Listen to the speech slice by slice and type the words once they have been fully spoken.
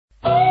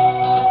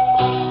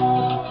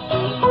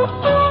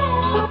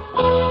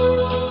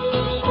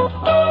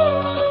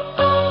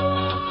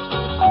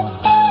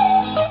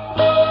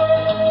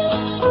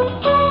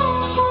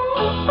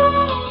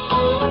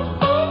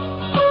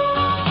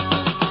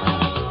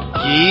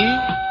ይህ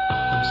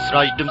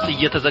ምስራች ድምጽ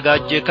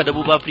እየተዘጋጀ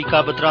ከደቡብ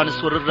አፍሪካ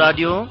በትራንስወርልድ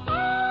ራዲዮ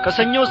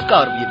ከሰኞ እስከ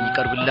ዓርብ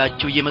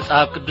የሚቀርብላችሁ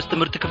የመጽሐፍ ቅዱስ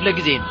ትምህርት ክፍለ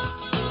ጊዜ ነው።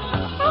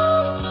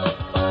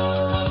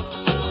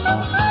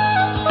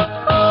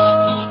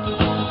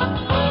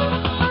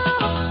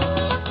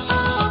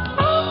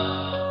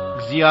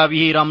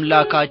 እግዚአብሔር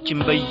አምላካችን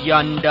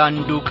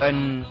በእያንዳንዱ ቀን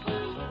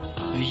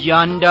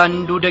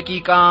በእያንዳንዱ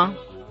ደቂቃ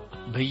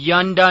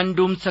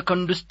በእያንዳንዱም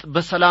ሰከንድ ውስጥ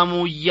በሰላሙ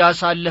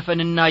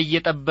እያሳለፈንና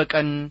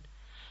እየጠበቀን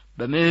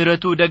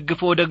በምህረቱ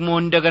ደግፎ ደግሞ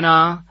እንደገና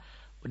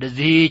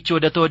ወደዚህች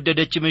ወደ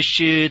ተወደደች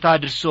ምሽት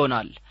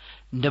አድርሶናል።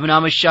 እንደምን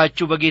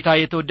አመሻችሁ በጌታ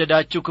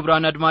የተወደዳችሁ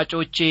ክቡራን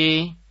አድማጮቼ።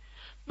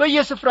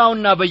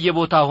 በየስፍራውና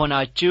በየቦታው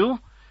ሆናችሁ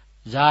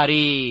ዛሬ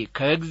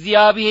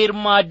ከእግዚአብሔር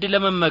ማዕድ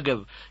ለመመገብ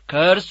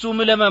ከእርሱም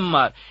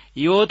ለመማር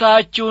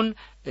ሕይወታችሁን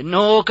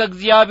እነሆ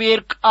ከእግዚአብሔር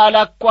ቃል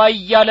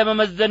አኳያ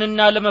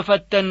ለመመዘንና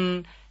ለመፈተን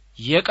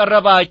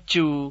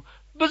የቀረባችሁ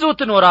ብዙ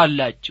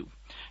ትኖራላችሁ።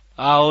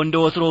 አዎ እንደ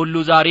ወትሮ ሁሉ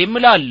ዛሬም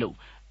እላለሁ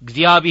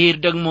እግዚአብሔር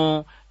ደግሞ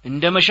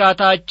እንደ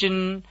መሻታችን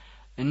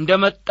እንደ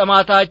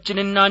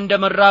መጠማታችንና እንደ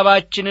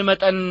መራባችን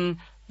መጠን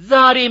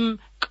ዛሬም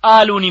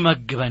ቃሉን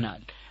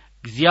ይመግበናል።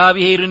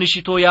 እግዚአብሔርን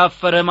ሽቶ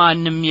ያፈረ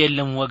ማንም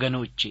የለም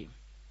ወገኖቼ።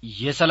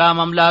 የሰላም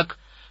አምላክ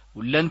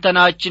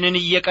ሁለንተናችንን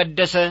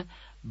እየቀደሰ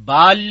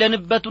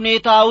ባለንበት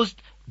ሁኔታ ውስጥ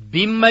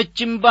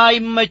ቢመችም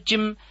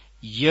ባይመችም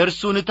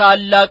የእርሱን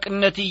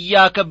ታላቅነት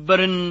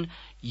እያከበርን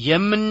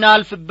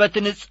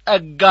የምናልፍበትን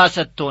ጸጋ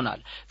ሰጥቶናል።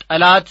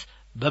 ጠላት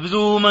በብዙ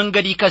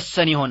መንገድ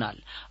ይከሰን ይሆናል።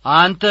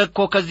 አንተ እኮ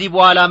ከዚህ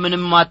በኋላ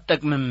ምንም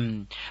አትጠቅምም፣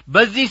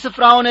 በዚህ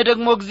ስፍራ ሆነ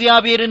ደግሞ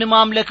እግዚአብሔርን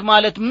ማምለክ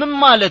ማለት ምን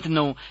ማለት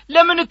ነው፣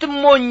 ለምን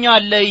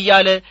ትሞኛለህ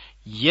እያለ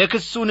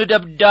የክሱን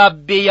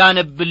ደብዳቤ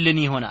ያነብልን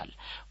ይሆናል።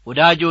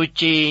 ወዳጆቼ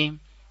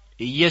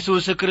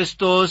ኢየሱስ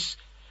ክርስቶስ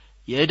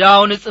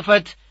የዕዳውን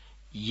ጽሕፈት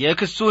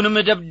የክሱንም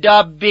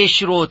ደብዳቤ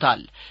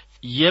ሽሮታል።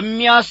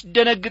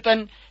 የሚያስደነግጠን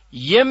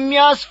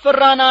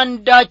የሚያስፈራን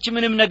አንዳች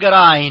ምንም ነገር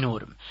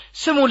አይኖርም።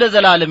 ስሙ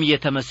ለዘላለም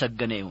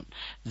እየተመሰገነ ይሁን።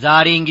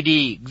 ዛሬ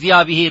እንግዲህ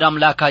እግዚአብሔር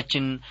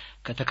አምላካችን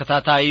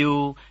ከተከታታዩ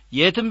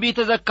የትንቢተ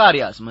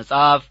ዘካርያስ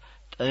መጽሐፍ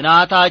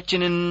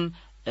ጥናታችንን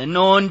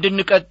እነሆ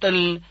እንድንቀጥል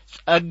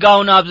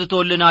ጸጋውን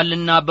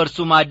አብዝቶልናልና በእርሱ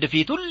ማዕድ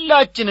ፊት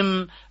ሁላችንም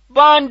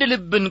በአንድ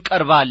ልብ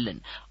እንቀርባለን።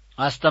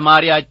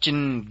 አስተማሪያችን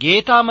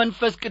ጌታ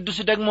መንፈስ ቅዱስ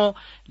ደግሞ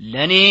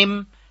ለእኔም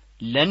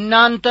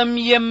ለእናንተም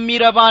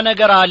የሚረባ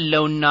ነገር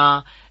አለውና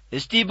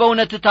እስቲ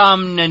በእውነት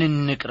ታምነን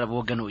እንቅረብ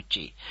ወገኖቼ።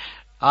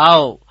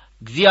 አዎ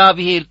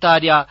እግዚአብሔር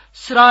ታዲያ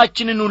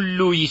ሥራችንን ሁሉ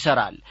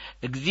ይሠራል።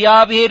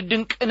 እግዚአብሔር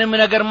ድንቅንም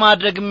ነገር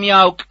ማድረግም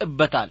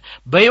ያውቅበታል።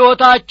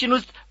 በሕይወታችን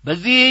ውስጥ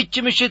በዚህች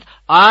ምሽት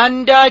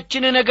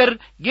አንዳችን ነገር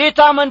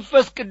ጌታ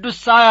መንፈስ ቅዱስ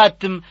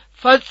ሳያትም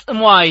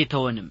ፈጽሞ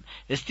አይተወንም።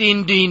 እስቲ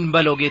እንዲህ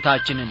እንበለው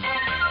ጌታችንን።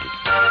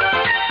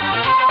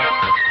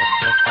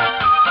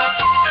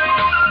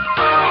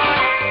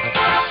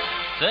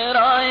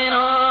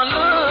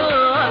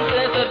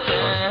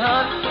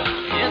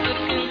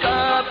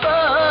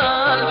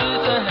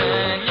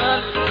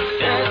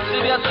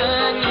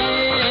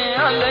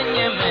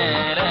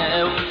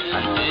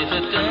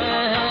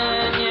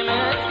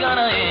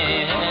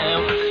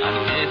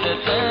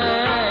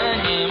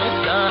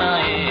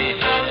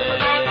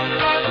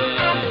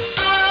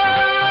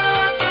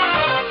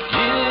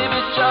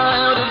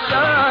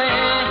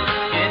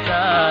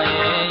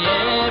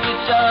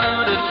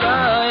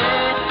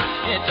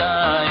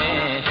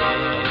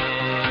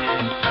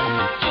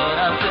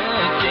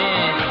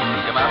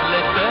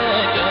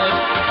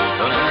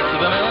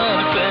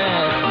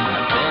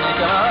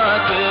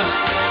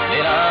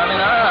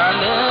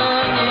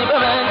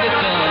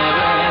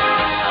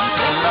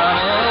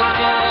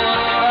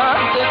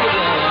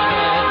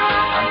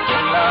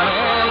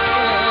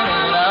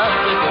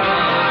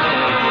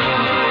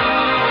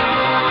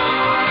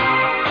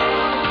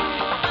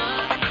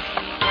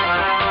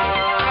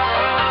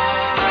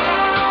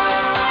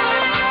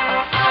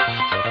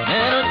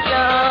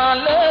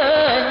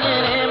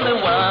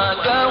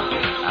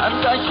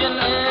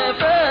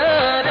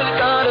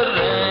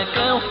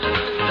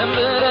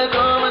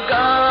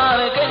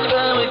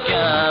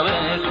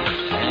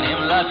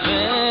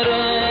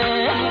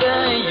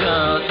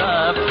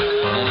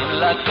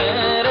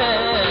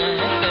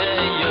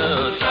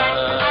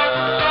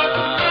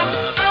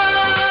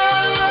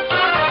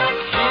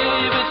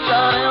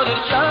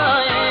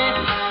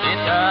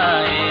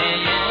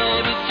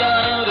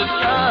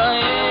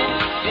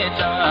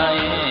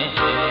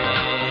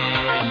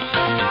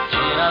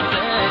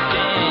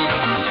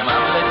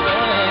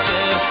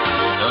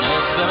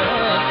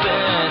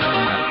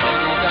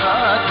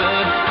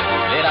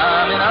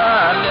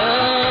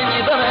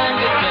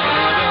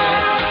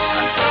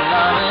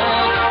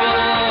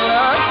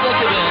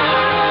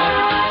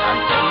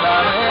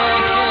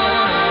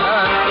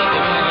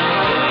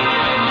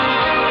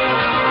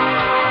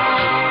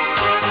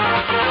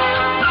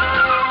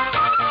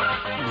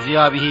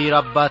 እግዚአብሔር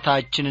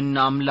አባታችንና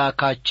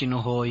አምላካችን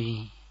ሆይ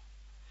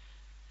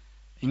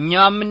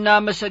እኛም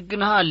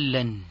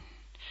እናመሰግንሃለን።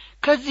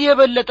 ከዚህ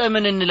የበለጠ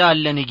ምን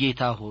እንላለን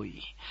ጌታ ሆይ?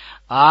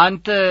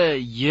 አንተ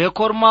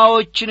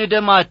የኮርማዎችን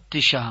ደም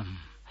አትሻም።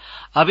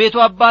 አቤቱ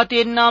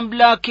አባቴና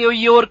አምላኬ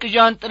የወርቅ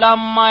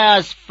ጃንጥላም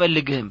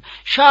አያስፈልግህም፣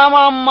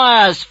 ሻማም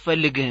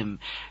አያስፈልግህም።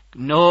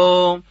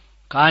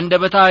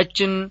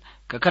 ከአንደበታችን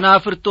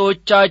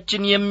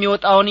ከከናፍርቶቻችን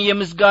የሚወጣውን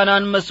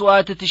የምስጋናን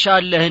መሥዋዕት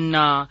ትሻለህና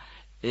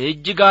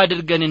እጅግ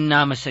አድርገን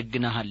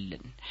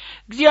እናመሰግንሃለን።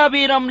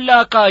 እግዚአብሔር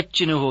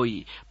አምላካችን ሆይ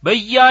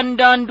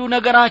በእያንዳንዱ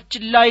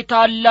ነገራችን ላይ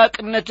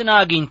ታላቅነትን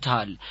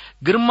አግኝተሃል።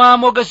 ግርማ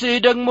ሞገስህ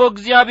ደግሞ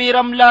እግዚአብሔር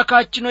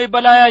አምላካችን ሆይ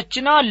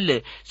በላያችን አለ።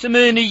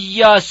 ስምህን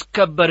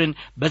እያስከበርን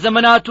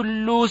በዘመናት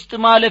ሁሉ ውስጥ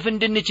ማለፍ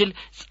እንድንችል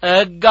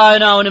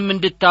ጸጋህን አሁንም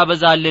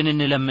እንድታበዛልን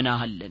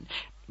እንለምናሃለን።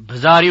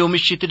 በዛሬው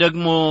ምሽት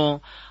ደግሞ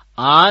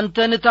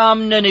አንተን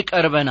ታምነን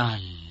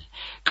ቀርበናል።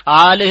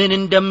 ቃልህን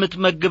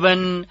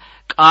እንደምትመግበን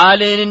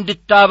ቃልህን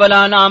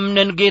እንድታበላን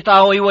አምነን ጌታ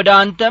ሆይ ወደ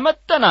አንተ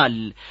መጥተናል።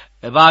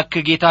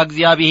 እባክህ ጌታ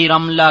እግዚአብሔር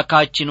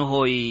አምላካችን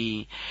ሆይ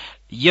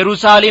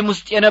ኢየሩሳሌም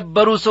ውስጥ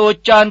የነበሩ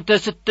ሰዎች አንተ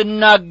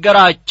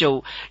ስትናገራቸው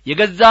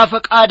የገዛ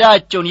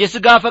ፈቃዳቸውን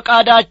የሥጋ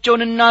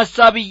ፈቃዳቸውንና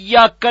ሐሳብ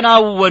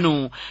እያከናወኑ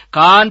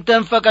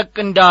ከአንተም ፈቀቅ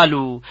እንዳሉ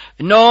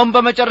እነሆም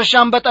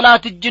በመጨረሻም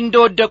በጠላት እጅ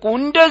እንደወደቁ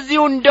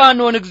እንደዚሁ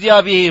እንዳንሆን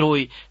እግዚአብሔር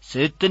ሆይ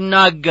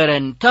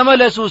ስትናገረን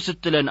ተመለሱ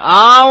ስትለን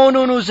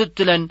አሁኑኑ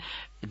ስትለን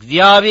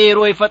እግዚአብሔር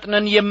ሆይ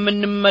ፈጥነን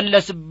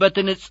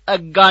የምንመለስበትን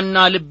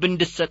ጸጋና ልብ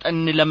እንድትሰጠን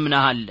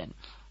እንለምንሃለን።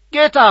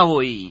 ጌታ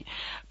ሆይ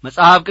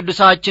መጽሐፍ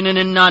ቅዱሳችንን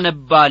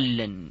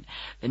እናነባለን።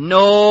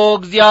 እነሆ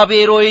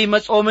እግዚአብሔር ሆይ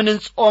መጾምን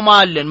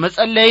እንጾማለን፣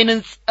 መጸለይን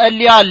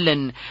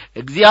እንጸልያለን።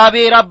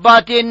 እግዚአብሔር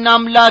አባቴና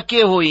አምላኬ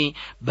ሆይ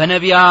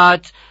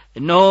በነቢያት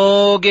እነሆ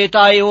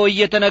ጌታዬ ሆይ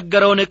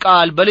የተነገረውን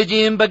ቃል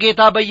በልጅህም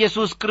በጌታ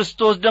በኢየሱስ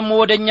ክርስቶስ ደግሞ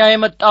ወደኛ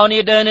የመጣውን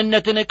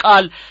የደህንነትን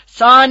ቃል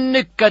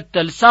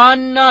ሳንከተል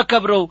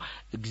ሳናከብረው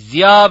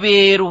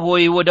እግዚአብሔር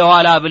ሆይ ወደ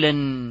ኋላ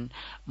ብለን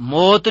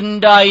ሞት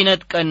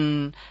እንዳይነጥቀን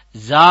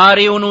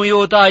ዛሬውኑ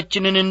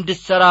ሕይወታችንን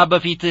እንድትሠራ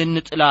በፊትህ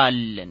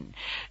እንጥላለን።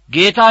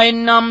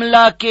 ጌታዬና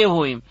አምላኬ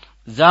ሆይ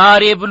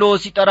ዛሬ ብሎ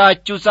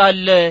ሲጠራችሁ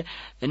ሳለ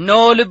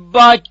እነሆ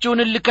ልባችሁን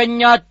እልከኛ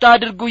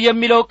አታድርጉ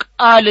የሚለው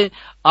ቃል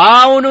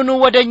አሁኑኑ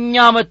ወደኛ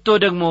መጥቶ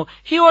ደግሞ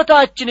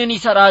ሕይወታችንን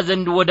ይሠራ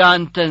ዘንድ ወደ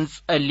አንተ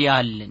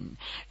እንጸልያለን።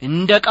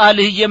 እንደ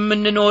ቃልህ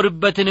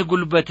የምንኖርበትን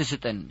ጉልበት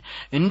ስጠን፣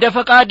 እንደ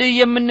ፈቃድህ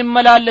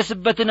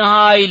የምንመላለስበትን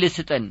ኃይል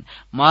ስጠን።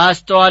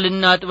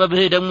 ማስተዋልና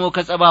ጥበብህ ደግሞ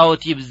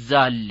ከጸባዖት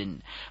ይብዛልን።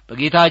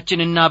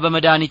 በጌታችንና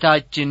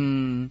በመድኃኒታችን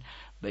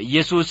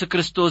በኢየሱስ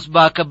ክርስቶስ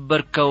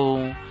ባከበርከው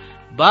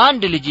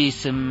በአንድ ልጅ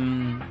ስም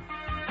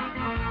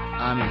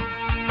አሜን።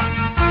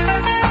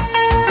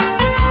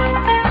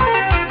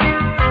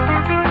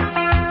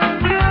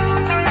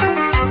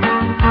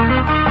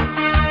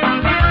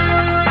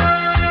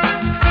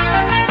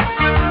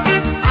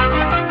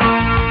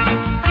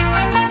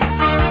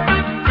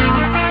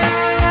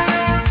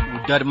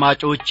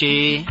 አድማጮቼ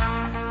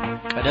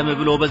ቀደም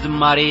ብሎ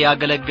በዝማሬ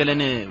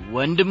ያገለገለን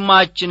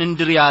ወንድማችን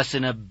እንድሪያስ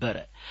ነበር።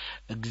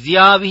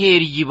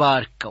 እግዚአብሔር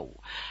ይባርከው።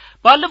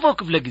 ባለፈው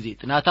ክፍለ ጊዜ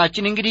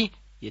ጥናታችን እንግዲህ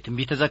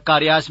የትንቢተ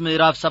ዘካርያስ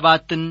ምዕራፍ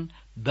 7ን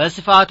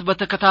በስፋት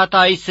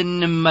በተከታታይ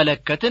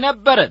ስንመለከት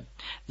ነበር።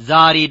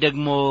 ዛሬ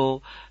ደግሞ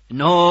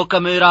እነሆ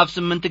ከምዕራፍ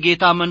 8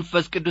 ጌታ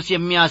መንፈስ ቅዱስ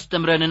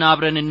የሚያስተምረንን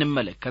አብረን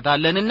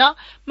እንመለከታለንና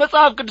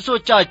መጽሐፍ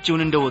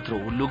ቅዱሶቻችሁን እንደወትሮ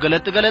ሁሉ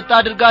ገለጥ ገለጥ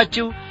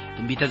አድርጋችሁ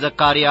ትንቢተ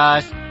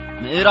ዘካርያስ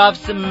ምዕራፍ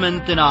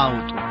 8ን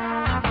አውጡ።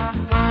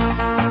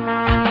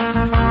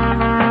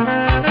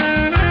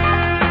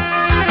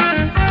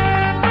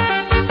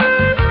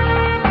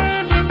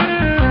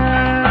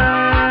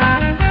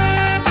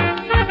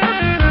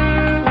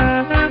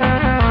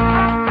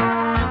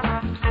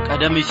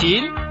 ቀደም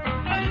ሲል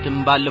ማለትም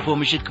ባለፈው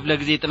ምሽት ክፍለ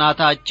ጊዜ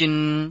ጥናታችን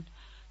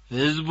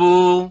ሕዝቡ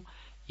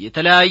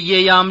የተለያየ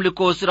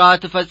የአምልኮ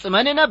ሥርዓት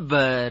ፈጽመን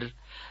ነበር።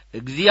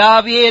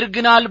 እግዚአብሔር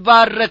ግን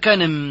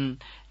አልባረከንም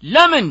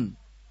ለምን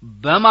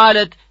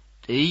በማለት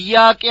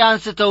ጥያቄ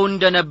አንስተው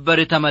እንደነበር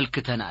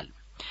ተመልክተናል።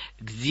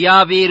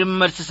 እግዚአብሔርም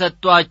መልስ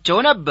ሰጥቷቸው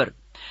ነበር።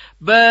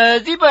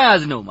 በዚህ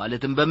በያዝነው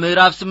ማለትም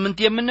በምዕራፍ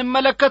 8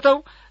 የምንመለከተው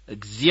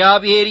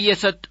እግዚአብሔር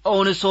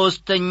የሰጠውን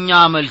ሦስተኛ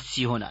መልስ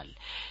ይሆናል።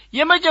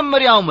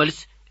 የመጀመሪያው መልስ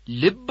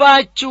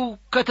ልባችሁ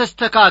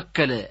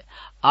ከተስተካከለ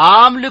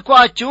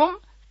አምልኳችሁም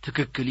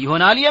ትክክል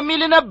ይሆናል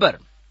የሚል ነበር።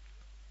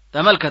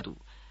 ተመልከቱ፣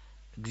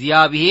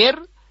 እግዚአብሔር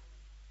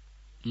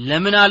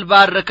ለምን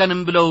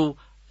አልባረከንም ብለው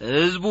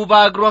ሕዝቡ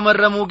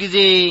ባግሮመረሙ ጊዜ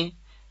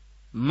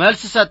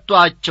መልስ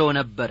ሰጥቷቸው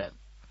ነበር።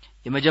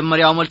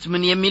 የመጀመሪያው መልስ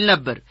ምን የሚል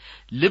ነበር?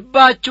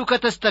 ልባችሁ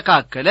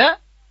ከተስተካከለ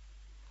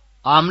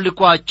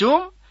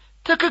አምልኳችሁም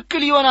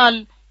ትክክል ይሆናል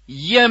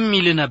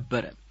የሚል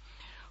ነበር።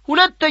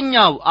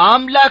 ሁለተኛው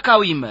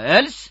አምላካዊ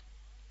መልስ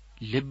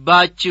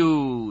ልባችሁ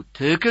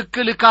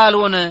ትክክል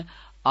ካልሆነ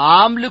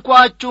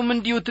አምልኳችሁም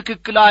እንዲሁ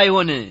ትክክል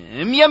አይሆንም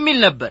የሚል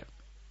ነበር።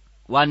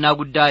 ዋና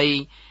ጉዳይ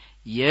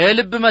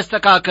የልብ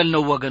መስተካከል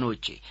ነው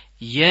ወገኖቼ፣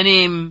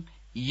 የኔም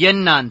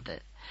የናንተ።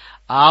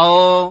 አዎ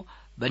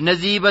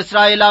በእነዚህ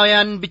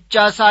በእስራኤላውያን ብቻ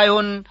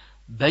ሳይሆን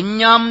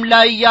በእኛም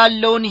ላይ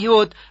ያለውን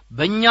ሕይወት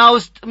በእኛ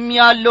ውስጥም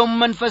ያለውን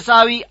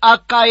መንፈሳዊ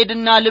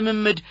አካሄድና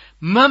ልምምድ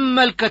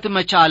መመልከት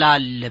መቻል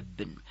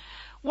አለብን።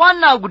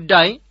 ዋናው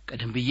ጉዳይ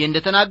ቀደም ብዬ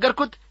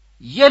እንደተናገርኩት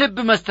የልብ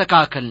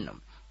መስተካከል ነው።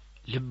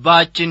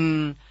 ልባችን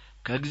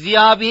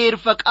ከእግዚአብሔር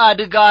ፈቃድ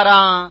ጋር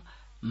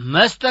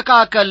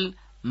መስተካከል፣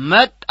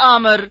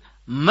 መጣመር፣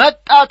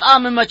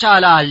 መጣጣም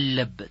መቻል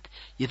አለበት።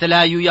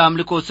 የተለያዩ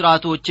የአምልኮ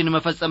ሥርዓቶችን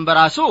መፈጸም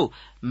በራሱ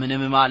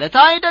ምንም ማለት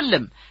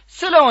አይደለም።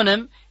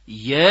 ስለሆነም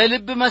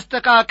የልብ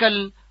መስተካከል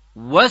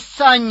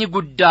ወሳኝ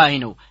ጉዳይ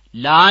ነው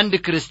ለአንድ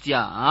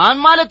ክርስቲያን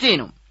ማለቴ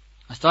ነው።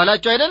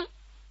 አስተዋላችሁ አይደል?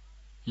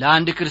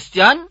 ለአንድ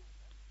ክርስቲያን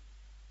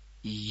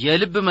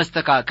የልብ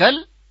መስተካከል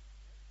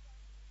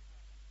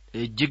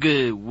እጅግ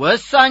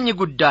ወሳኝ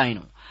ጉዳይ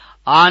ነው።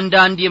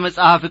 አንዳንድ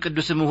የመጽሐፍ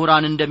ቅዱስ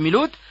ምሁራን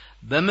እንደሚሉት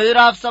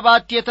በምዕራፍ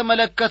 7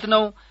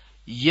 የተመለከትነው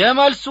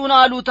የመልሱን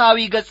አሉታዊ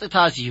ገጽታ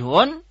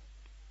ሲሆን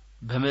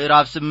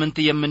በምዕራፍ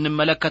 8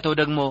 የምንመለከተው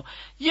ደግሞ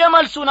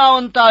የመልሱን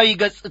አዎንታዊ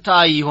ገጽታ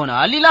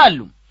ይሆናል ይላሉ።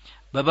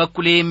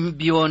 በበኩሌም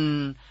ቢሆን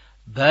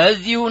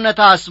በዚህ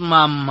እውነታ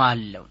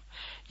እስማማለሁ።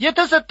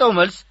 የተሰጠው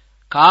መልስ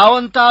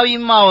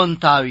ከአዎንታዊም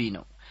አዎንታዊ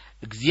ነው።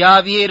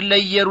 እግዚአብሔር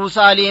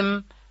ለኢየሩሳሌም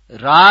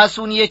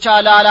ራሱን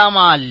የቻለ ዓላማ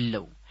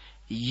አለው።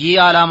 ይህ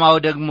ዓላማው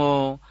ደግሞ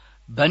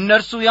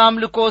በእነርሱ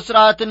የአምልኮ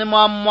ሥርዓትን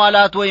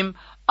ማሟላት ወይም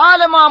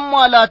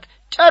አለማሟላት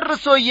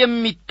ጨርሶ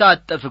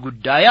የሚታጠፍ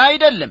ጉዳይ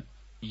አይደለም።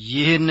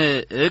 ይህን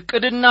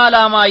ዕቅድና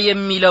ዓላማ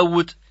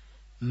የሚለውጥ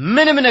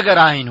ምንም ነገር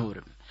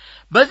አይኖርም።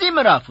 በዚህ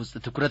ምዕራፍ ውስጥ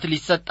ትኩረት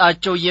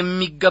ሊሰጣቸው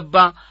የሚገባ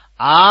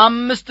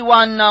 5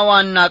 ዋና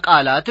ዋና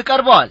ቃላት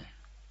ቀርበዋል።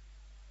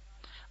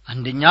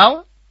 አንደኛው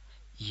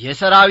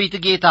የሰራዊት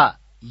ጌታ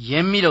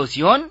የሚለው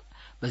ሲሆን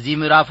በዚህ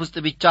ምዕራፍ ውስጥ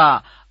ብቻ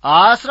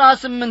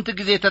 18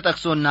 ጊዜ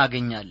ተጠቅሶ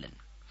እናገኛለን።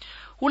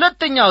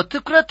 ሁለተኛው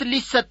ትኩረት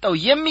ሊሰጠው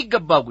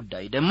የሚገባው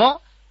ጉዳይ ደግሞ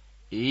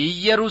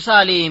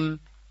ኢየሩሳሌም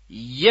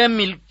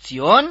የሚል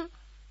ሲሆን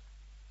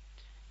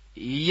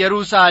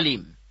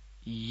ኢየሩሳሌም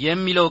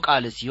የሚለው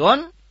ቃል ሲሆን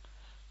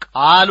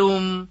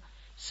ቃሉም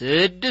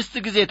 6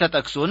 ጊዜ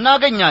ተጠቅሶ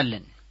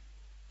እናገኛለን።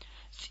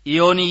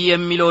 ጽዮን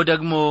የሚለው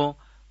ደግሞ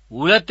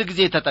 2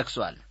 ጊዜ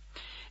ተጠቅሷል።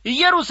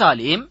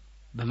 ኢየሩሳሌም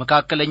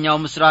በመካከለኛው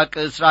ምስራቅ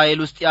እስራኤል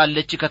ውስጥ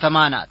ያለች ከተማ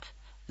ናት።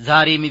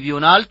 ዛሬም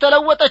ቢሆን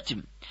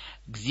አልተለወጠችም።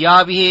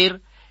 እግዚአብሔር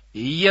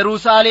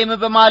ኢየሩሳሌም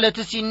በማለት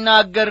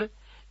ሲናገር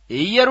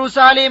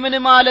ኢየሩሳሌምን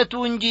ማለቱ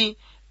እንጂ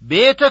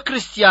ቤተ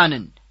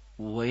ክርስቲያንን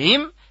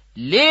ወይም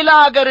ሌላ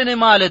አገርን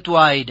ማለቱ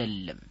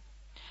አይደለም።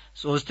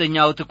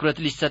 ሦስተኛው ትኩረት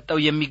ሊሰጠው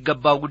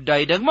የሚገባው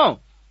ጉዳይ ደግሞ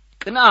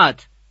ቅንዓት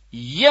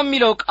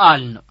የሚለው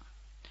ቃል ነው።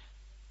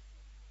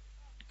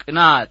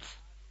 ቅንዓት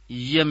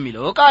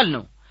የሚለው ቃል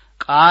ነው።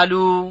 ቃሉ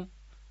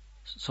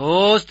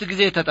 3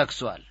 ጊዜ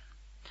ተጠቅሷል።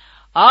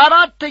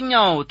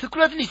 አራተኛው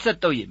ትኩረት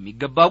ሊሰጠው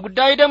የሚገባው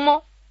ጉዳይ ደግሞ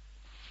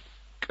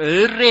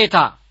ቅሬታ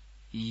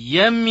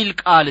የሚል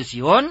ቃል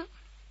ሲሆን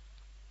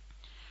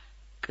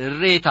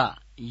ቅሬታ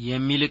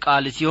የሚል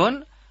ቃል ሲሆን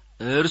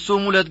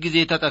እርሱም 2 ጊዜ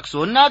ተጠቅሶ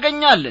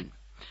እናገኛለን።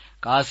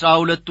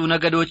 ከ12ቱ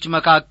ነገዶች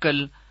መካከል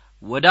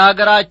ወደ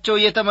አገራቸው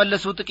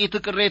የተመለሱ ጥቂት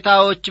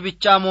ቅሬታዎች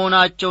ብቻ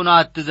መሆናቸውን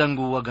አትዘንጉ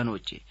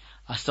ወገኖቼ።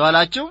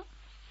 አስተዋላችሁ?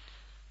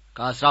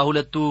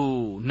 ከ12ቱ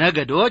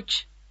ነገዶች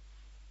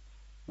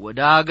ወደ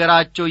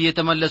አገራቸው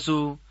የተመለሱ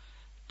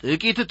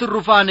ጥቂት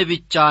ትሩፋን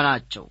ብቻ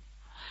ናቸው።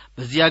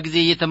 በዚያ ጊዜ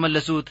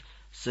የተመለሱት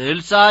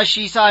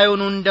 60,000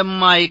 ሳይሆኑ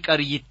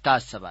እንደማይቀር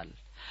ይታሰባል።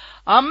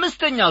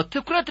 አምስተኛው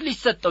ትኩረት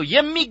ሊሰጠው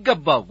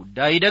የሚገባው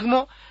ጉዳይ ደግሞ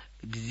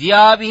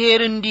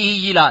እግዚአብሔር እንዲህ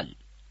ይላል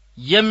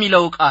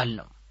የሚለው ቃል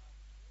ነው።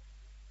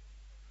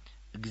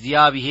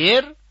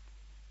 እግዚአብሔር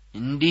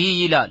እንዲህ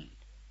ይላል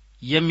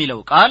የሚለው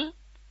ቃል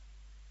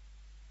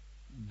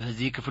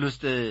በዚህ ክፍል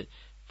ውስጥ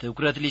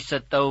ትኩረት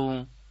ሊሰጠው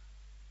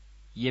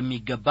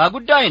የሚገባ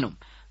ጉዳይ ነው።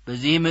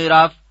 በዚህ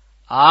ምዕራፍ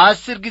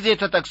 10 ጊዜ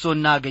ተጠቅሶ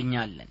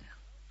እናገኛለን።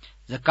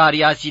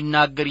 ዘካርያስ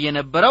ሲናገር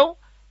የነበረው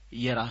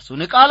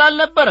የራሱን ቃል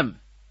አልነበረም።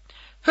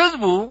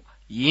 ሕዝቡ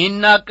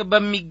ይህን ሐቅ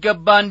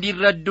በሚገባ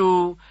እንዲረዱ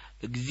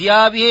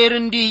እግዚአብሔር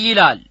እንዲህ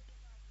ይላል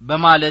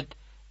በማለት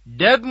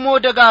ደግሞ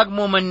ደጋግሞ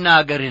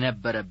መናገር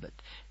ነበረበት።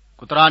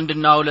 ቁጥር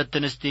 1ና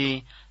 2 እስቲ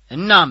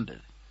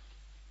እናንብብ።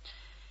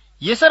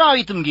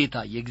 የሰራዊትም ጌታ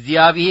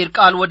የእግዚአብሔር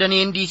ቃል ወደ እኔ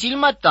እንዲህ ሲል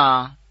መጣ።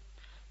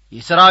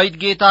 የሰራዊት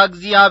ጌታ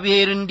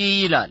እግዚአብሔር እንዲህ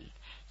ይላል፣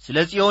 ስለ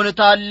ጽዮን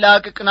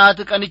ታላቅ ቅናት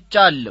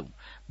ቀንቻለሁ፣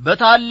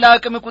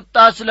 በታላቅም ቁጣ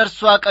ስለ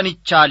እርሷ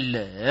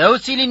ቀንቻለሁ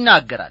ሲል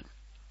ይናገራል።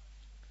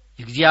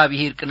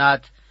 የእግዚአብሔር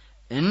ቅናት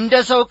እንደ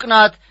ሰው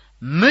ቅናት፣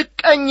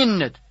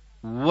 ምቀኝነት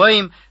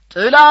ወይም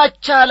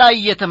ጥላቻ ላይ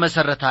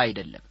የተመሰረተ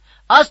አይደለም።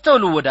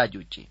 አስተውሉ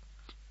ወዳጆቼ፣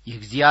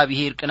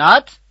 የእግዚአብሔር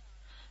ቅናት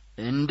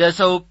እንደ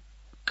ሰው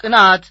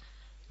ቅናት፣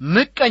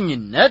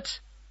 ምቀኝነት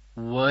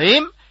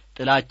ወይም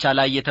ጥላቻ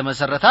ላይ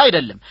የተመሰረተ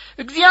አይደለም።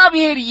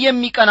 እግዚአብሔር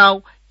የሚቀናው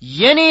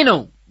የኔ ነው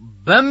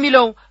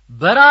በሚለው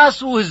በራሱ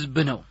ሕዝብ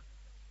ነው።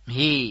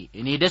 ይሄ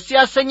እኔ ደስ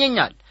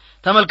ያሰኘኛል።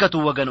 ተመልከቱ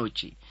ወገኖቼ፣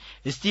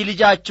 እስቲ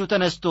ልጃችሁ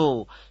ተነስቶ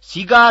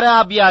ሲጋራ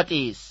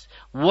ቢያጤስ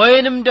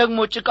ወይንም ደግሞ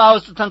ጭቃ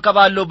ውስጥ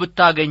ተንከባሎ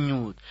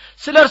ብታገኙት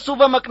ስለ እርሱ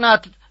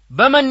በመቅናት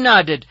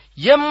በመናደድ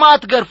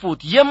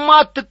የማትገርፉት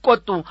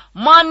የማትቆጡ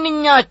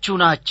ማንኛችሁ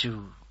ናችሁ?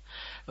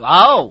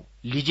 አዎ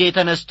ልጄ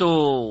ተነስቶ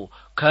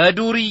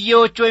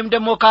ከዱርዬዎች ወይም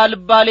ደግሞ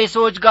ካልባሌ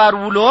ሰዎች ጋር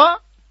ውሎ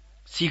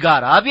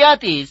ሲጋራ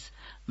ቢያጤስ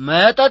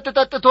መጠጥ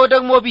ጠጥቶ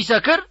ደግሞ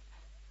ቢሰክር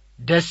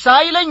ደስ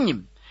አይለኝም።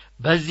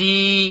 በዚህ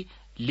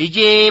ልጄ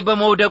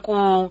በመውደቁ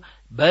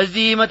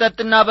በዚህ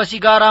መጠጥና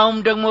በሲጋራውም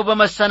ደግሞ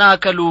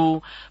በመሰናከሉ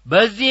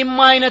በዚህም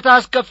አይነት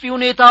አስከፊ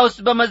ሁኔታ ውስጥ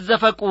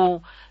በመዘፈቁ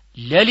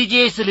ለልጄ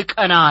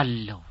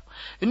ስልቀናለሁ፣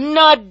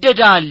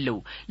 እናደዳለሁ።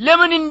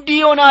 ለምን እንዲህ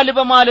ይሆናል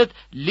በማለት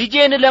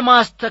ልጄን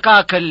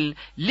ለማስተካከል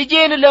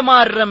ልጄን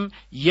ለማረም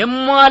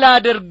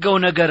የማላደርገው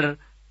ነገር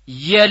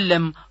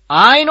የለም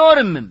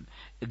አይኖርምም።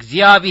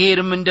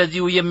 እግዚአብሔርም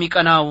እንደዚሁ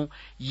የሚቀናው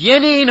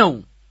የኔ ነው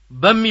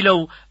በሚለው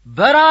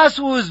በራሱ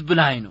ሕዝብ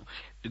ላይ ነው።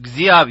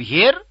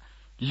 እግዚአብሔር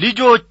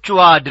ልጆቹ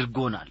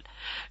አድርጎናል።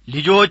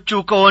 ልጆቹ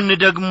ከሆን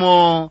ደግሞ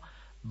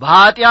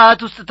በኃጢአት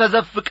ውስጥ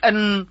ተዘፍቀን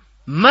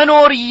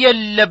መኖር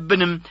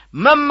የለብንም፣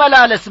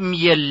 መመላለስም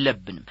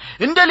የለብንም።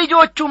 እንደ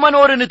ልጆቹ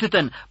መኖርን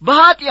ትተን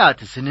በኃጢአት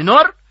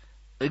ስንኖር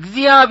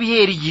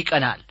እግዚአብሔር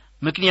ይቀናል።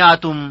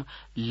 ምክንያቱም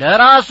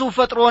ለራሱ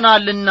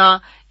ፈጥሮናልና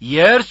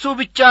የእርሱ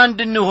ብቻ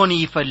እንድንሆን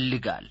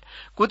ይፈልጋል።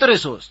 ቁጥር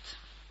 3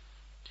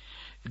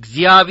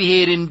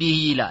 እግዚአብሔር እንዲህ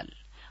ይላል፣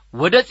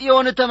 ወደ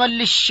ጽዮን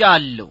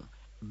ተመልሻለሁ፣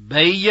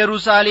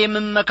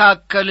 በኢየሩሳሌምም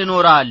መካከል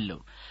እኖራለሁ።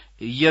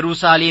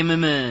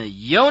 ኢየሩሳሌምም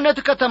የእውነት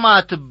ከተማ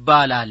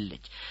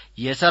ትባላለች፣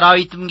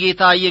 የሰራዊትም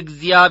ጌታ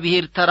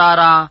የእግዚአብሔር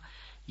ተራራ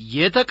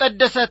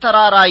የተቀደሰ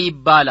ተራራ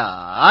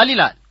ይባላል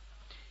ይላል።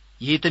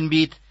 ይህ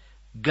ትንቢት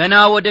ገና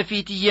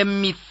ወደፊት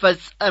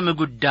የሚፈጸም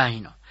ጉዳይ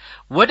ነው።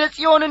 ወደ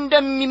ጽዮን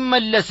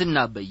እንደሚመለስና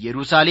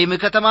በኢየሩሳሌም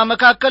ከተማ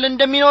መካከል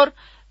እንደሚኖር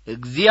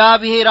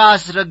እግዚአብሔር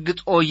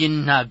አስረግጦ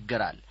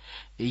ይናገራል።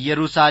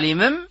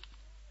 ኢየሩሳሌምም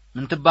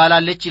ምን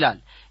ትባላለች ይላል?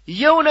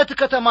 የእውነት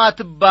ከተማ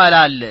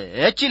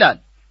ትባላለች ይላል።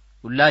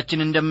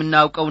 ሁላችን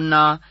እንደምናውቀውና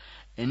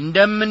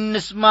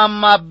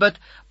እንደምንስማማበት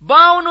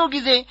በአሁኑ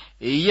ጊዜ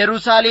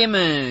ኢየሩሳሌም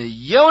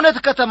የእውነት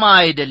ከተማ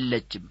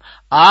አይደለችም።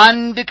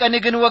 አንድ ቀን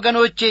ግን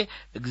ወገኖቼ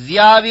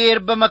እግዚአብሔር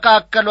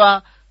በመካከሏ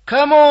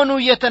ከመሆኑ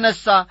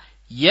የተነሳ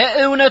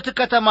የእውነት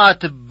ከተማ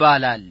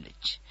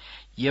ትባላለች፣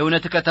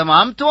 የእውነት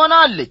ከተማም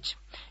ትሆናለች።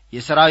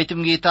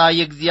 የሰራዊትም ጌታ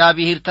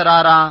የእግዚአብሔር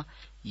ተራራ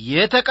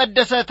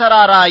የተቀደሰ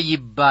ተራራ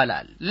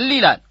ይባላል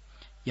ይላል።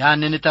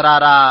 ያንን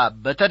ተራራ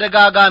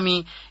በተደጋጋሚ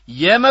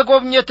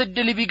የመጎብኘት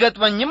ዕድል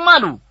ቢገጥመኝም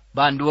አሉ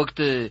በአንድ ወቅት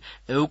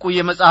ዕውቁ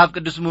የመጽሐፍ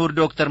ቅዱስ ምሁር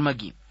ዶክተር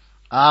መጊ፣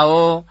 አዎ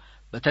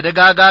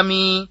በተደጋጋሚ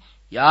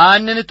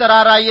ያንን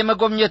ተራራ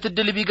የመጎብኘት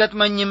ዕድል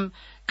ቢገጥመኝም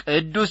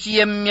ቅዱስ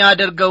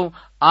የሚያደርገው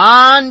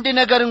አንድ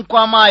ነገር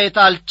እንኳን ማየት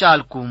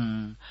አልቻልኩም።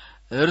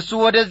 እርሱ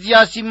ወደዚያ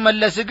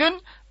ሲመለስ ግን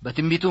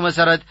በትንቢቱ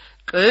መሠረት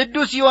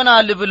ቅዱስ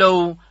ይሆናል ብለው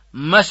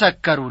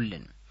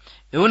መሰከሩልን።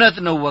 እውነት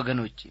ነው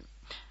ወገኖቼ።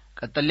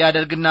 ቀጥል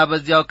ያደርግና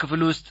በዚያው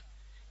ክፍል ውስጥ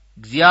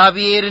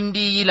እግዚአብሔር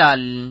እንዲህ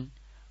ይላል፣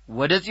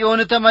 ወደ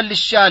ጽዮን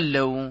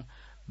ተመልሻለሁ፣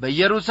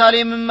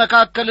 በኢየሩሳሌምም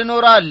መካከል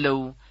እኖራለሁ።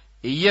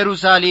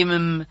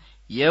 ኢየሩሳሌምም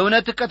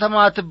የእውነት ከተማ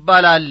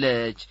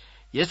ትባላለች፣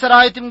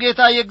 የሰራዊትም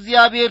ጌታ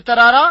የእግዚአብሔር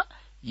ተራራ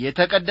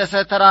የተቀደሰ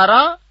ተራራ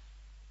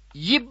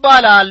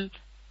ይባላል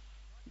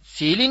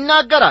ሲል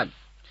ይናገራል።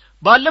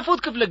 ባለፉት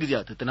ክፍለ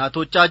ጊዜያት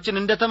ጥናቶቻችን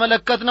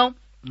እንደተመለከትነው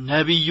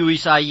ነቢዩ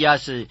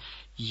ኢሳይያስ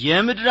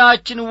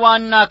የምድራችን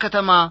ዋና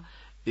ከተማ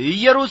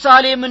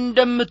ኢየሩሳሌም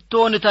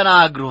እንደምትሆን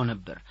ተናግሮ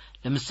ነበር።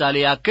 ለምሳሌ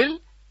ያክል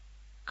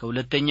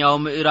ከሁለተኛው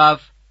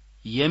ምዕራፍ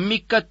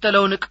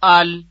የሚከተለውን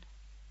ቃል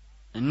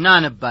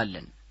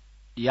እናነባለን።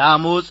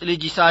 የአሞጽ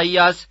ልጅ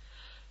ኢሳይያስ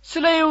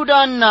ስለ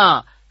ይሁዳና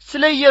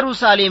ስለ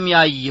ኢየሩሳሌም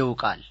ያየው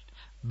ቃል።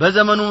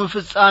 በዘመኑም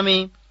ፍጻሜ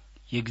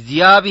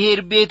የእግዚአብሔር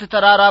ቤት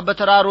ተራራ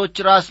በተራሮች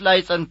ራስ ላይ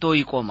ጸንቶ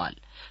ይቆማል፣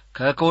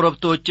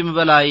 ከኮረብቶችም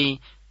በላይ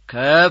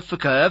ከፍ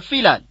ከፍ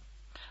ይላል፣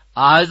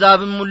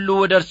 አሕዛብም ሁሉ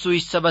ወደ እርሱ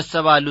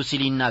ይሰበሰባሉ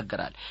ሲል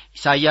ይናገራል።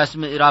 ኢሳይያስ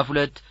ምዕራፍ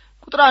 2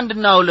 ቁጥር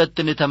 1ና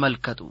 2ን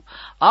ተመልከቱ።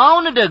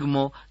 አሁን ደግሞ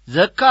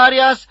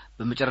ዘካርያስ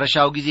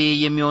በመጨረሻው ጊዜ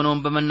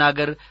የሚሆነውን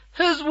በመናገር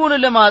ሕዝቡን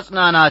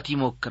ለማጽናናት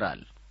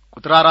ይሞክራል።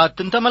 ቁጥር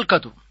 4ን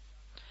ተመልከቱ።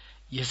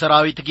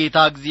 የሰራዊት ጌታ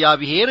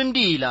እግዚአብሔር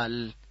እንዲህ ይላል፣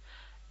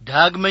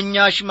 ዳግመኛ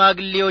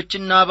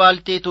ሽማግሌዎችና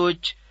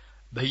ባልቴቶች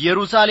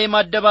በኢየሩሳሌም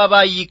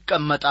አደባባይ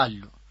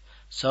ይቀመጣሉ፣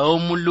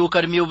 ሰውም ሁሉ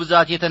ከዕድሜው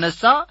ብዛት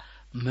የተነሣ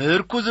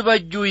ምርኩዝ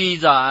በእጁ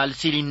ይይዛል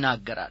ሲል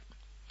ይናገራል።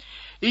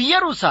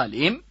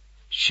 ኢየሩሳሌም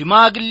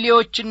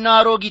ሽማግሌዎችና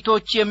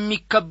አሮጊቶች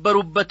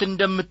የሚከበሩበት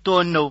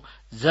እንደምትሆን ነው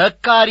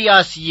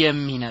ዘካርያስ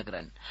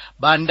የሚነግረን።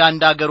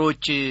 በአንዳንድ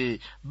አገሮች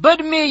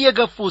በዕድሜ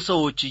የገፉ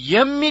ሰዎች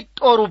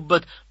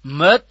የሚጦሩበት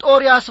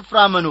መጦሪያ ስፍራ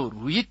መኖሩ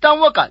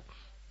ይታወቃል።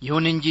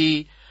 ይሁን እንጂ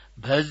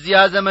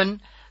በዚያ ዘመን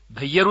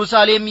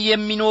በኢየሩሳሌም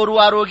የሚኖሩ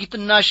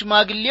አሮጊትና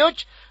ሽማግሌዎች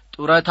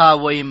ጡረታ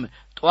ወይም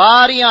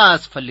ጧሪ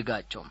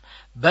አያስፈልጋቸውም።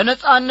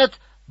 በነጻነት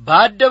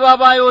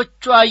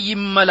በአደባባዮቿ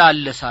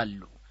ይመላለሳሉ።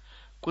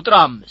 ቁጥር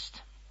 5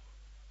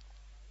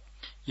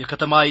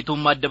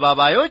 የከተማይቱም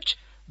አደባባዮች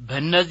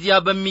በእነዚያ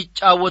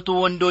በሚጫወቱ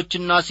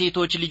ወንዶችና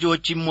ሴቶች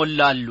ልጆች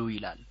ይሞላሉ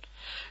ይላል።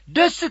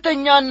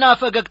 ደስተኛና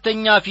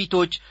ፈገግተኛ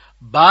ፊቶች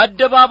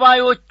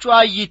በአደባባዮቿ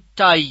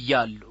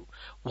ይታያሉ።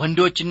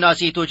 ወንዶችና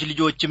ሴቶች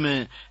ልጆችም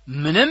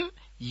ምንም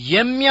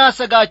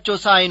የሚያሰጋቸው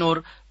ሳይኖር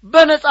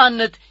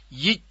በነጻነት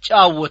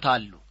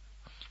ይጫወታሉ።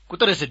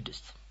 ቁጥር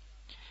 6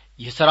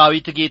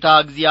 የሰራዊት ጌታ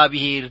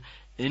እግዚአብሔር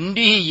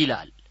እንዲህ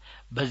ይላል፣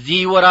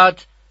 በዚህ ወራት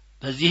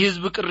በዚህ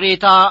ሕዝብ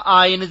ቅሬታ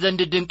ዓይን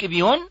ዘንድ ድንቅ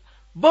ቢሆን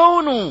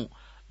በውኑ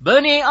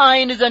በእኔ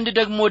ዓይን ዘንድ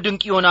ደግሞ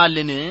ድንቅ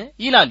ይሆናልን?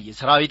 ይላል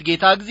የሰራዊት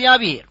ጌታ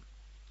እግዚአብሔር።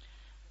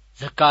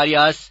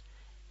 ዘካርያስ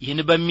ይህን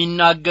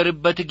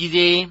በሚናገርበት ጊዜ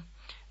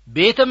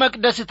ቤተ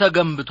መቅደስ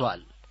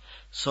ተገንብቷል፣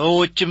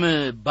 ሰዎችም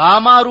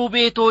ባማሩ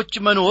ቤቶች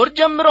መኖር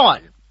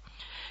ጀምረዋል።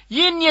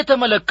 ይህን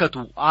የተመለከቱ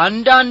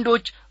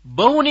አንዳንዶች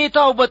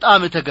በሁኔታው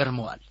በጣም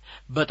ተገርመዋል፣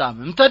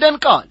 በጣምም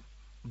ተደንቀዋል።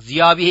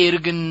 እግዚአብሔር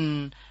ግን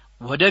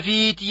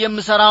ወደፊት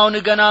የምሠራውን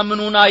ገና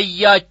ምኑን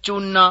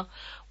አያችሁና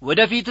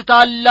ወደፊት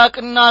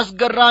ታላቅና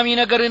አስገራሚ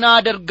ነገርን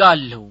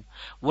አደርጋለሁ፣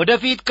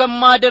 ወደፊት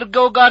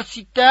ከማደርገው ጋር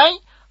ሲታይ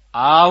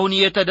አሁን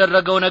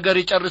የተደረገው ነገር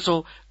ጨርሶ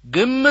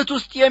ግምት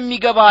ውስጥ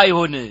የሚገባ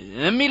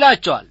አይሆንም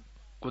ይላቸዋል።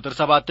 ቁጥር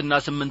 7ና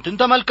 8ን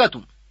ተመልከቱ።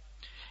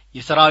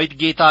 የሰራዊት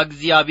ጌታ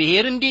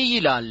እግዚአብሔር እንዲህ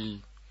ይላል፣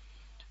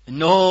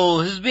 እነሆ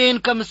ሕዝቤን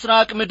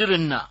ከምሥራቅ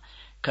ምድርና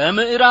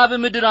ከምዕራብ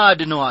ምድር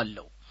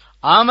አድነዋለሁ፣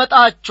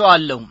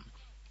 አመጣቸዋለሁም፣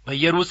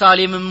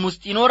 በኢየሩሳሌምም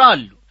ውስጥ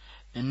ይኖራሉ፣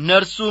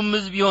 እነርሱም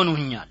ሕዝብ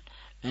ይሆኑኛል፣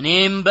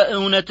 እኔም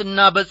በእውነትና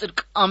በጽድቅ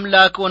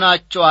አምላክ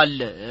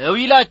ሆናቸዋለሁ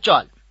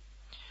ይላቸዋል።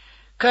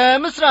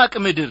 ከምሥራቅ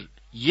ምድር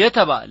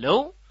የተባለው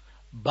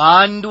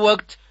በአንድ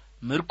ወቅት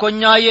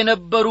ምርኮኛ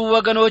የነበሩ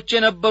ወገኖች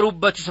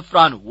የነበሩበት ስፍራ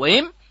ነው፣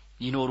 ወይም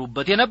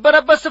ይኖሩበት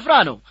የነበረበት ስፍራ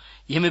ነው።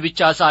 ይህም ብቻ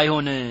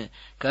ሳይሆን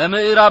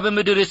ከምዕራብ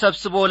ምድር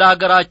ሰብስቦ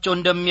ለአገራቸው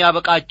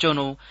እንደሚያበቃቸው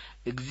ነው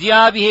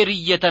እግዚአብሔር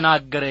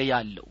እየተናገረ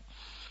ያለው።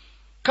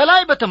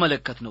 ከላይ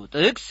በተመለከትነው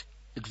ጥቅስ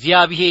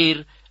እግዚአብሔር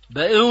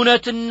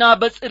በእውነትና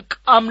በጽድቅ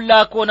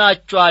አምላክ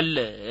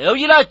ሆናቸዋለሁ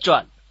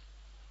ይላቸዋል።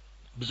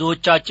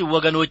 ብዙዎቻችን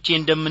ወገኖቼ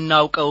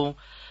እንደምናውቀው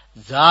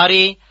ዛሬ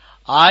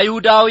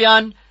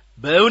አይሁዳውያን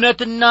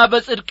በእውነትና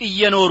በጽድቅ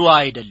እየኖሩ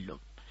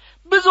አይደሉም።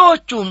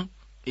 ብዙዎቹም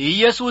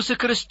ኢየሱስ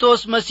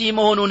ክርስቶስ መሲህ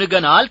መሆኑን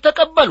ገና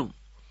አልተቀበሉም።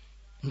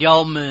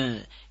 እንዲያውም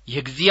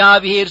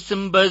የእግዚአብሔር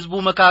ስም በሕዝቡ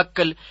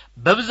መካከል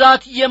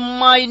በብዛት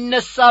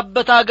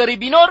የማይነሳበት አገር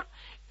ቢኖር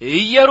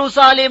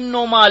ኢየሩሳሌም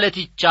ነው ማለት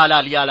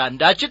ይቻላል ያለ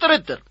አንዳች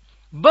ጥርጥር።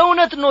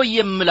 በእውነት ነው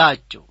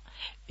የምላቸው፣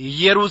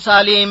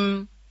 ኢየሩሳሌም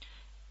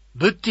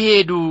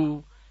ብትሄዱ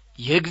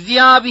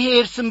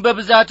የእግዚአብሔር ስም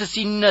በብዛት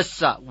ሲነሳ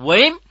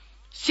ወይም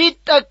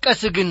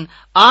ሲጠቀስ ግን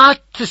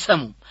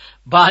አትሰሙም።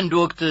 በአንድ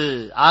ወቅት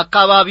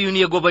አካባቢውን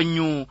የጎበኙ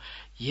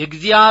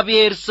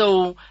የእግዚአብሔር ሰው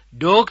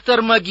ዶክተር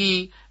መጊ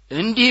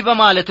እንዲህ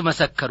በማለት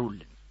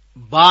መሰከሩልን።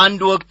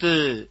 በአንድ ወቅት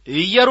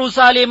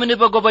ኢየሩሳሌምን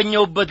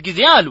በጎበኘውበት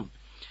ጊዜ አሉ፣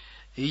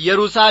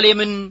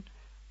 ኢየሩሳሌምን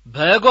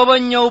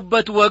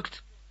በጎበኘውበት ወቅት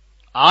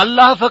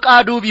አላህ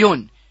ፈቃዱ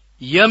ቢሆን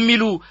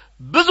የሚሉ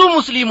ብዙ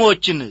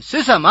ሙስሊሞችን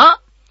ስሰማ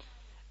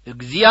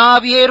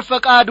እግዚአብሔር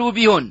ፈቃዱ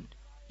ቢሆን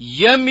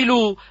የሚሉ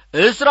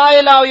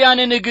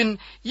እስራኤላውያንን ግን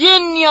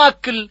ይህን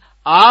ያክል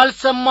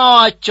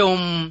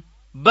አልሰማዋቸውም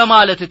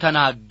በማለት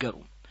ተናገሩ።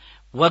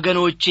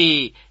 ወገኖቼ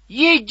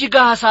ይህ እጅግ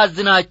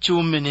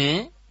አሳዝናችሁምን?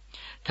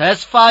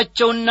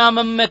 ተስፋቸውና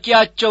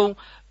መመኪያቸው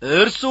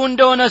እርሱ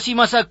እንደሆነ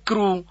ሲመሰክሩ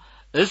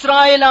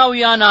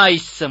እስራኤላውያን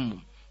አይሰሙም።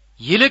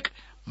 ይልቅ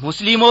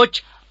ሙስሊሞች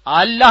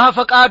አላህ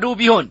ፈቃዱ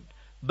ቢሆን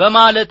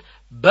በማለት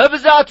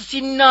በብዛት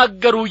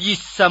ሲናገሩ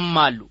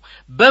ይሰማሉ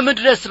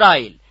በምድረ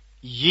እስራኤል።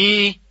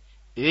 ይህ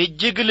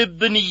እጅግ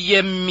ልብን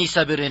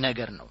የሚሰብር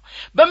ነገር ነው።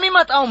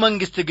 በሚመጣው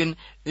መንግሥት ግን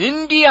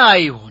እንዲህ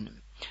አይሆንም።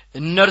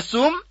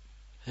 እነርሱም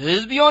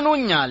ሕዝብ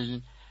ይሆኑኛል፣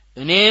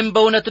 እኔም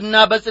በእውነትና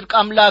በጽድቅ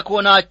አምላክ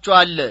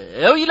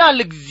ሆናቸዋለሁ ይላል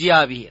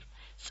እግዚአብሔር።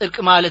 ጽድቅ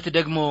ማለት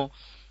ደግሞ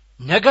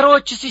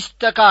ነገሮች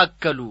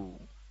ሲስተካከሉ፣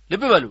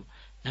 ልብ በሉ፣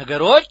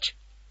 ነገሮች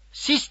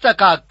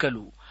ሲስተካከሉ፣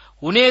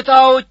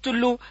 ሁኔታዎች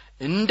ሁሉ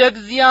እንደ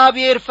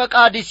እግዚአብሔር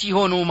ፈቃድ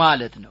ሲሆኑ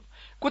ማለት ነው።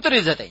 ቁጥር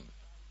 9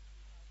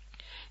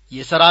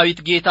 የሰራዊት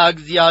ጌታ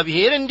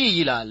እግዚአብሔር እንዲህ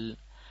ይላል፣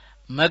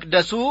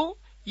 መቅደሱ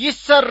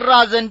ይሰራ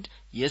ዘንድ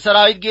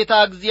የሰራዊት ጌታ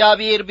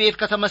እግዚአብሔር ቤት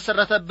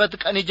ከተመሰረተበት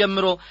ቀን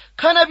ጀምሮ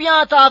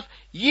ከነቢያት አፍ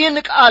ይህን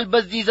ቃል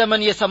በዚህ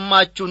ዘመን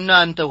የሰማችሁ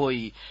እናንተ ሆይ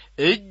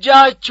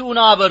እጃችሁን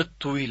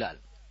አበርቱ ይላል።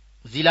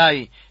 እዚህ ላይ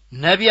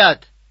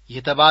ነቢያት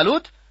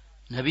የተባሉት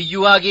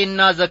ነቢዩ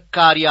ሐጌና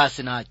ዘካርያስ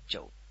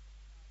ናቸው።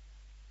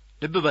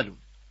 ልብ በሉ፣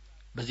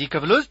 በዚህ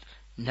ክፍል ውስጥ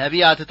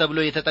ነቢያት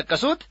ተብለው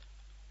የተጠቀሱት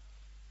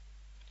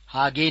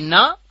ሐጌና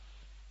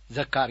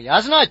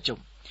ዘካርያስ ናቸው።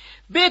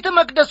 ቤተ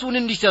መቅደሱን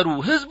እንዲሰሩ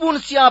ሕዝቡን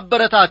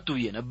ሲያበረታቱ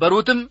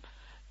የነበሩትም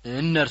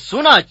እነርሱ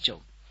ናቸው።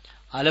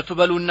 አለፍ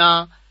በሉና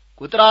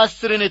ቁጥር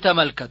 10ን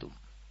ተመልከቱ።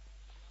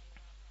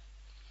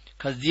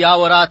 ከዚያ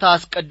ወራት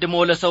አስቀድሞ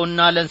ለሰውና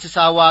ለእንስሳ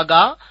ዋጋ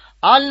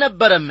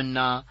አልነበረምና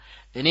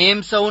እኔም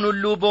ሰውን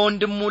ሁሉ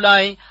በወንድሙ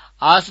ላይ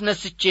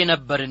አስነስቼ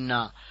ነበርና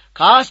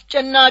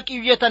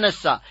ከአስጨናቂው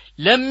የተነሳ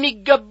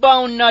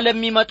ለሚገባውና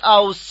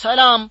ለሚመጣው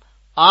ሰላም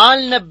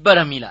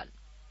አልነበረም ይላል።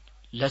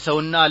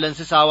 ለሰውና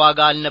ለእንስሳ ዋጋ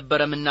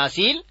አልነበረምና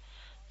ሲል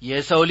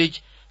የሰው ልጅ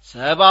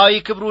ሰብአዊ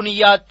ክብሩን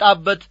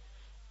እያጣበት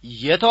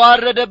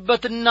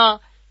የተዋረደበትና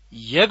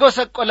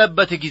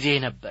የጎሰቆለበት ጊዜ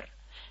ነበር።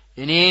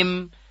 እኔም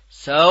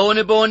ሰውን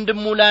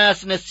በወንድሙ ላይ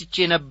አስነስቼ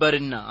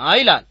ነበርና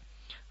ይላል።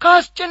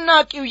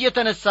 ከአስጨናቂው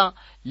የተነሳ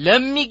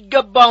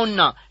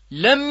ለሚገባውና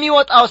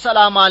ለሚወጣው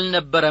ሰላም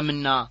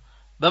አልነበረምና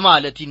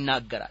በማለት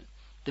ይናገራል።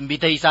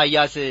 ትንቢተ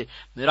ኢሳይያስ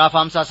ምዕራፍ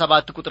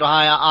 57 ቁጥር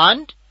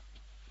 21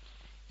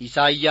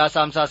 ኢሳይያስ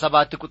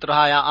 57 ቁጥር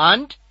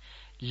 21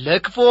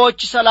 ለክፎች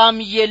ሰላም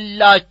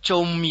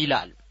የላቸውም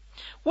ይላል።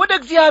 ወደ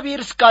እግዚአብሔር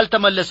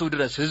እስካልተመለሱ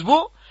ድረስ ሕዝቡ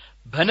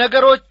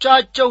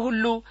በነገሮቻቸው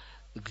ሁሉ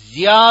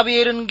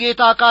እግዚአብሔርን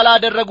ጌታ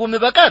ካላደረጉም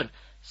በቀር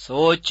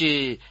ሰዎች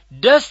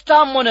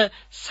ደስታም ሆነ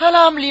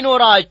ሰላም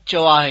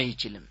ሊኖራቸው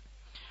አይችልም።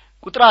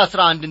 ቁጥር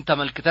 11ን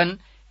ተመልክተን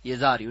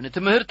የዛሬውን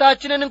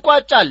ትምህርታችንን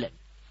እንቋጫለን።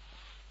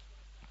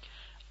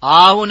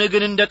 አሁን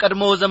ግን እንደ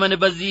ቀድሞው ዘመን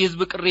በዚህ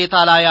ሕዝብ ቅሬታ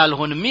ላይ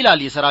አልሆንም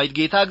ይላል የሠራዊት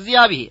ጌታ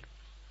እግዚአብሔር።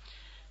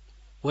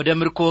 ወደ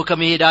ምርኮ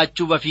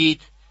ከመሄዳችሁ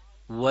በፊት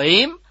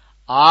ወይም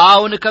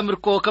አሁን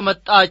ከምርኮ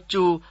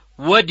ከመጣችሁ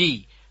ወዲህ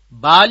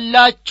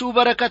ባላችሁ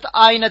በረከት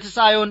አይነት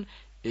ሳይሆን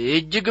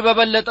እጅግ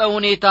በበለጠ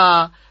ሁኔታ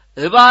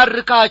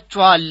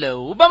እባርካችኋለሁ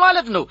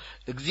በማለት ነው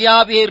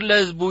እግዚአብሔር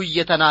ለሕዝቡ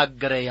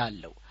እየተናገረ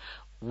ያለው።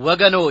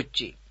 ወገኖቼ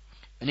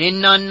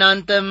እኔና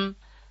እናንተም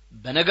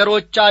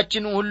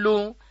በነገሮቻችን ሁሉ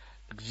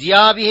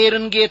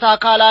እግዚአብሔርን ጌታ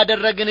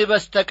ካላደረግን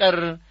በስተቀር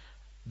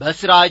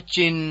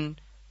በሥራችን፣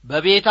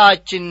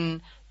 በቤታችን፣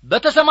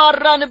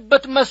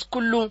 በተሰማራንበት መስክ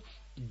ሁሉ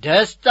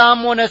ደስታም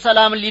ሆነ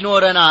ሰላም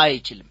ሊኖረን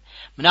አይችልም።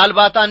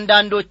 ምናልባት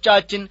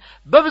አንዳንዶቻችን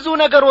በብዙ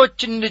ነገሮች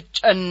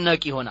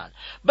እንጨነቅ ይሆናል።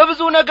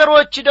 በብዙ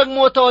ነገሮች ደግሞ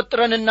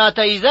ተወጥረንና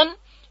ተይዘን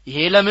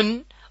ይሄ ለምን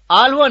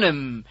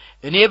አልሆነም፣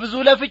 እኔ ብዙ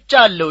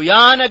ለፍቻለሁ፣ ያ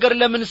ነገር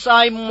ለምን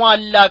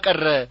ሳይሟላ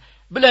ቀረ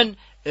ብለን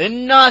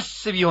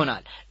እናስብ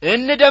ይሆናል።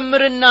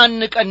 እንደምርና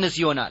እንቀንስ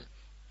ይሆናል።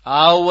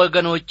 አዎ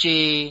ወገኖቼ፣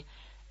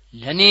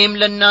 ለኔም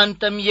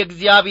ለናንተም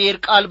የእግዚአብሔር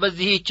ቃል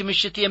በዚህች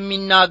ምሽት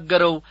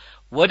የሚናገረው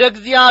ወደ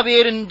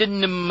እግዚአብሔር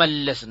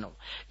እንድንመለስ ነው።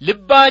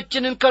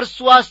 ልባችንን ከእርሱ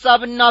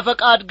ሐሳብና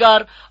ፈቃድ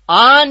ጋር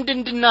አንድ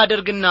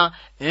እንድናደርግና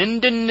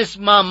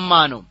እንድንስማማ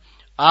ነው።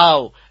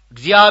 አዎ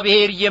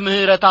እግዚአብሔር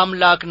የምህረት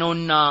አምላክ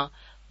ነውና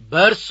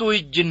በእርሱ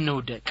እጅ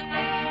እንውደቅ።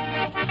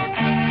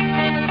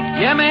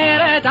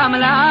 የምህረት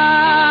አምላክ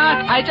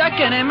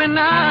አይጨክንምና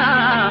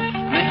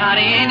መሐሪ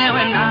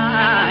ነውና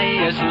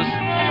ኢየሱስ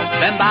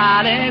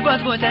በእንባለ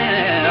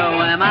ጐትጉተው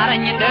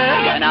ማረኝ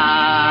እንደገና።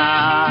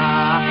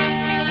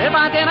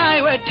 ልፋቴን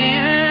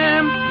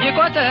አይወድም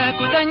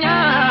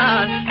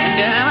ይኰተኩተኛል እንደ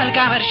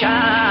መልካም እርሻ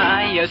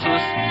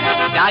ኢየሱስ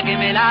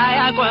ዳግም ላይ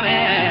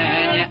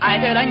ያቆመኝ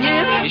አይጥለኝም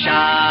ይሻ።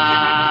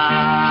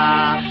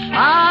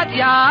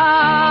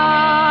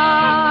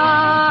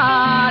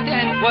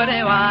 ኃጢአቴን ወደ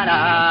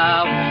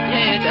ኋላው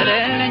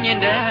ይጥልልኝ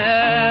እንደው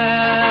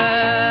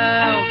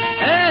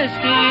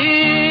እስቲ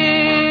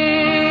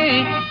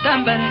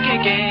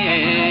ተንበርክኬ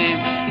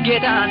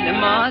ጌታን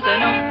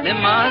ልማጸነው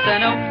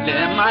ልማጸነው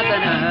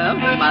ልማጸነው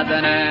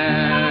ልማጸነው።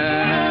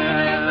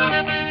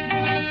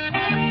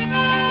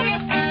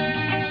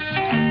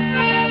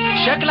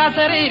 ሸክላ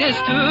ሰሪ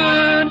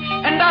ድስቱን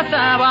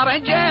እንዳሰበው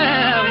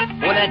አበጀው፣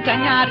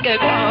 ሁለተኛ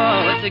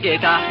አድቅቆት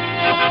ጌታ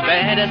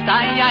በደስታ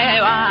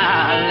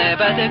ያየዋል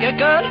በትክክል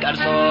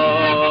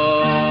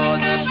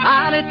ቀርጾት።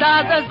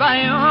 አልታዘዝ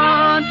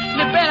ባይሆን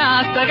ልቤን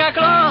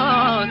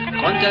አስተካክሎት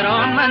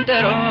ቆንጥሮን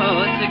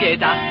መንጥሮት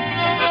ጌታ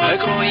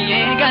ፍቅሩ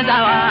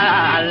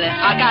ይገዛዋል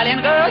አካሌን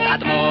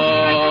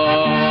ገጣጥሞት።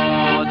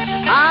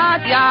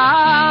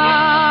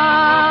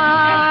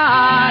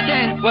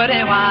 ኃጢአቴን ወደ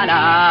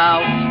ኋላው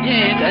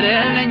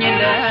ይጥልልኝ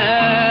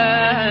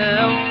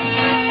እንደው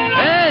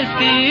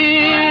እስቲ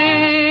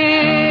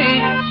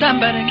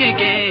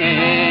ተንበርክኬ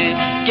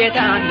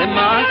ጌታን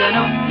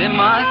ልማጸነው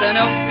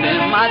ልማጸነው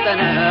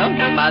ልማጸነው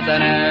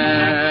ልማጸነው።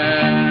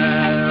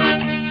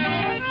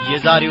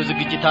 የዛሬው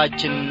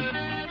ዝግጅታችን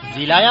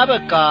እዚህ ላይ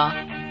አበቃ።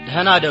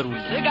 ደህና ደሩ።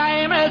 ሥጋዬ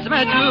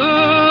መስመቱ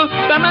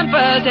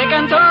በመንፈሴ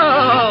ቀንቶ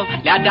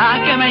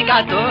ሊያዳክመኝ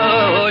ቃቶ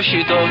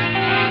ሽቶ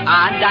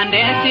አንዳንዴ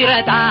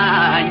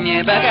ሲረታኝ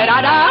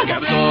በቀዳዳ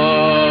ገብቶ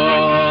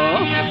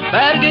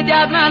በእርግጥ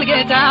ያዝናል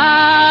ጌታ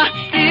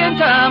ይህን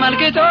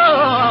ተመልክቶ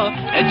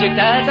እጅግ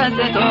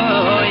ተጸጽቶ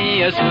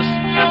ኢየሱስ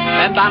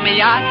እንባም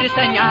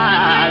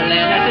ያድሰኛል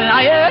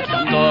ንስሐዬን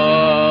ሰምቶ።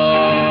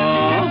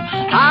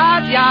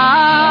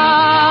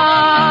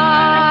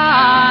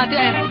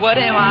 ኃጢአቴን ወደ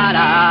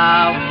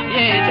ኋላው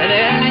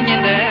ይጥልልኝ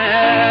እንደው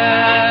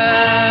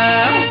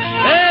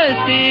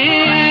እስቲ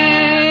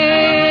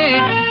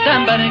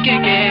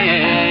ተንበርክኬ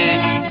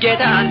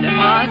ጌታን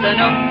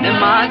ልማጸነው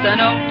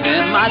ልማጸነው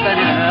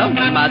ልማጸነው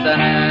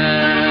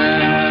ልማጸነው።